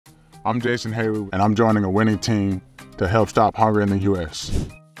I'm Jason Heyward, and I'm joining a winning team to help stop hunger in the U.S.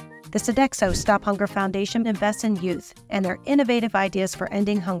 The Sodexo Stop Hunger Foundation invests in youth and their innovative ideas for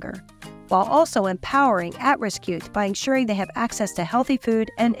ending hunger, while also empowering at-risk youth by ensuring they have access to healthy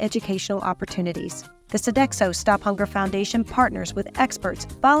food and educational opportunities. The Sodexo Stop Hunger Foundation partners with experts,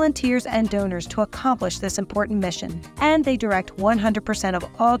 volunteers, and donors to accomplish this important mission, and they direct 100% of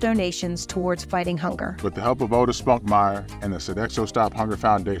all donations towards fighting hunger. With the help of Otis Spunkmeyer and the Sodexo Stop Hunger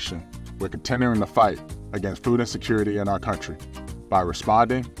Foundation, we're continuing the fight against food insecurity in our country by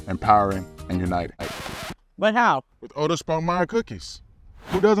responding, empowering, and uniting. But how? With Otis Spunkmeyer cookies.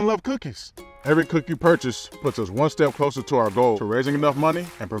 Who doesn't love cookies? Every cookie purchase puts us one step closer to our goal to raising enough money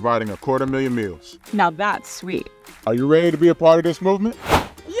and providing 250,000 meals. Now that's sweet. Are you ready to be a part of this movement?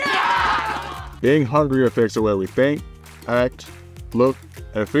 Yeah! Being hungry affects the way we think, act, look,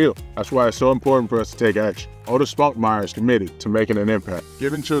 and feel. That's why it's so important for us to take action. Otis Spunkmeyer is committed to making an impact.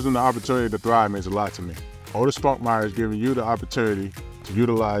 Giving children the opportunity to thrive means a lot to me. Otis Spunkmeyer is giving you the opportunity to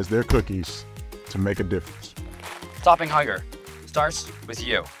utilize their cookies to make a difference. Stopping hunger starts with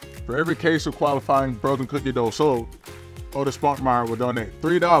you. For every case of qualifying frozen cookie dough sold, Otis Spunkmeyer will donate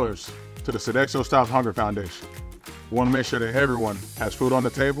 $3 to the Sodexo Stop Hunger Foundation. We want to make sure that everyone has food on the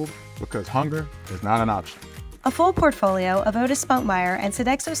table because hunger is not an option. A full portfolio of Otis Spunkmeyer and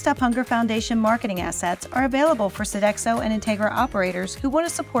Sodexo Stop Hunger Foundation marketing assets are available for Sodexo and Integra operators who want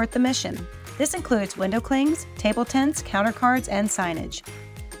to support the mission. This includes window clings, table tents, counter cards, and signage.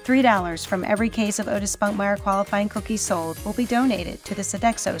 $3 from every case of Otis Spunkmeyer qualifying cookies sold will be donated to the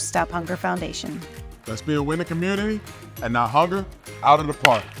Sodexo Stop Hunger Foundation. Let's be a winning community and not hunger out of the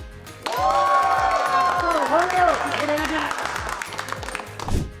park.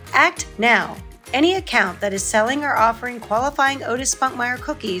 Act now. Any account that is selling or offering qualifying Otis Spunkmeyer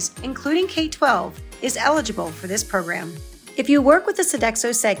cookies, including K-12, is eligible for this program. If you work with the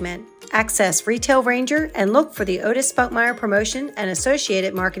Sodexo segment, access Retail Ranger and look for the Otis Spunkmeyer promotion and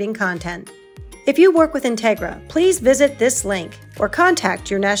associated marketing content. If you work with Integra, please visit this link or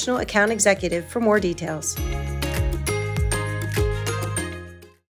contact your national account executive for more details.